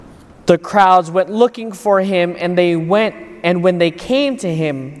The crowds went looking for him, and when they came to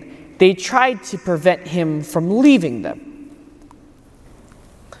him, they tried to prevent him from leaving them.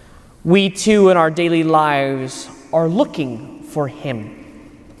 We too in our daily lives are looking for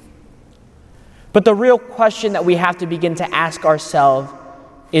him. But the real question that we have to begin to ask ourselves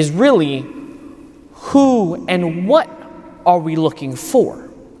is really, who and what are we looking for?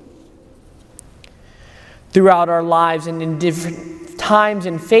 Throughout our lives and in different times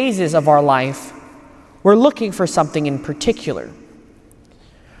and phases of our life, we're looking for something in particular.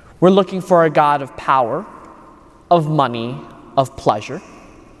 We're looking for a God of power, of money, of pleasure.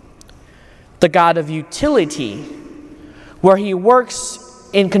 The God of utility, where he works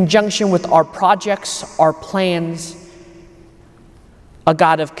in conjunction with our projects, our plans. A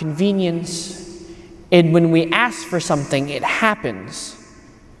God of convenience, and when we ask for something, it happens.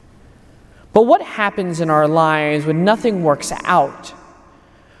 But what happens in our lives when nothing works out,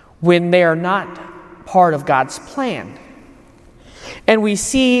 when they are not part of God's plan? And we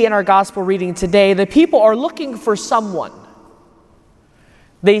see in our gospel reading today, the people are looking for someone.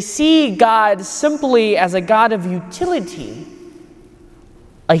 They see God simply as a God of utility,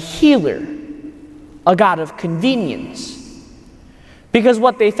 a healer, a God of convenience. Because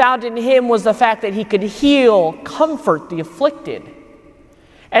what they found in him was the fact that he could heal, comfort the afflicted.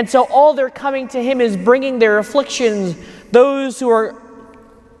 And so all they're coming to him is bringing their afflictions, those who are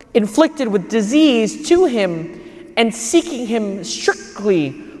inflicted with disease, to him and seeking him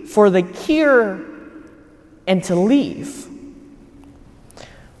strictly for the cure and to leave.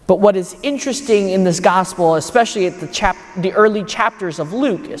 But what is interesting in this gospel, especially at the early chapters of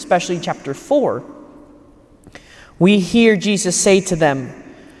Luke, especially chapter 4, we hear Jesus say to them,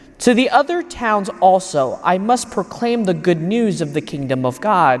 "To the other towns also I must proclaim the good news of the kingdom of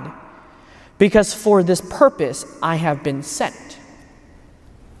God, because for this purpose I have been sent."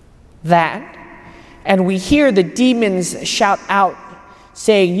 And we hear the demons shout out,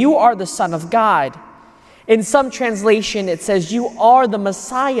 saying, "You are the Son of God." In some translation, it says, "You are the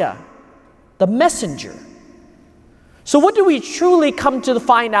Messiah, the messenger." So what do we truly come to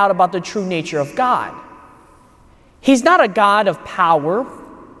find out about the true nature of God? He's not a God of power,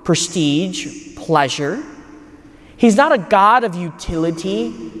 prestige, pleasure. He's not a God of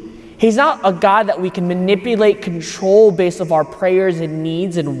utility. He's not a God that we can manipulate, control based on our prayers and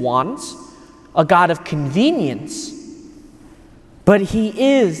needs and wants. A God of convenience. But he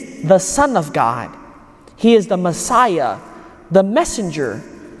is the Son of God. He is the Messiah, the messenger,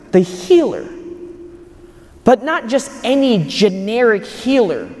 the healer. But not just any generic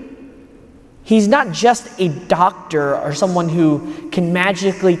healer. He's not just a doctor or someone who can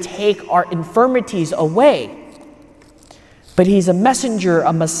magically take our infirmities away. But he's a messenger,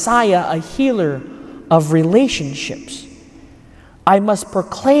 a Messiah, a healer of relationships. I must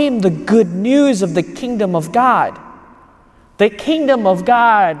proclaim the good news of the kingdom of God. The kingdom of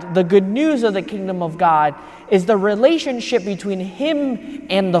God, the good news of the kingdom of God, is the relationship between him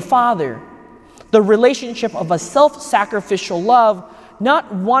and the Father. The relationship of a self-sacrificial love,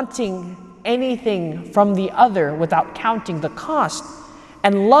 not wanting anything from the other without counting the cost,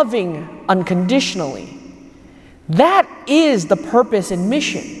 and loving unconditionally. That is the purpose and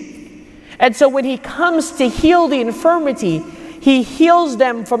mission. And so when he comes to heal the infirmity, he heals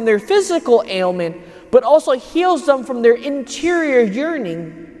them from their physical ailment, but also heals them from their interior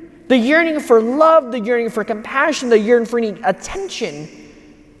yearning. The yearning for love, the yearning for compassion, the yearning for attention.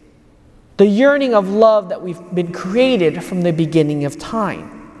 The yearning of love that we've been created from the beginning of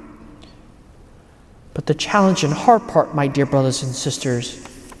time. But the challenge and hard part, my dear brothers and sisters,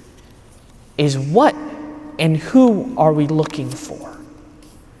 is what and who are we looking for?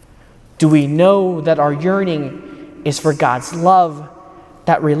 Do we know that our yearning is for God's love,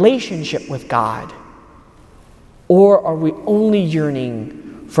 that relationship with God? Or are we only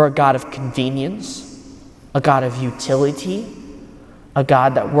yearning for a God of convenience, a God of utility, a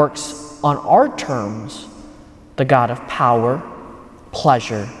God that works on our terms, the God of power,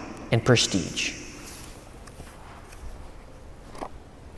 pleasure, and prestige?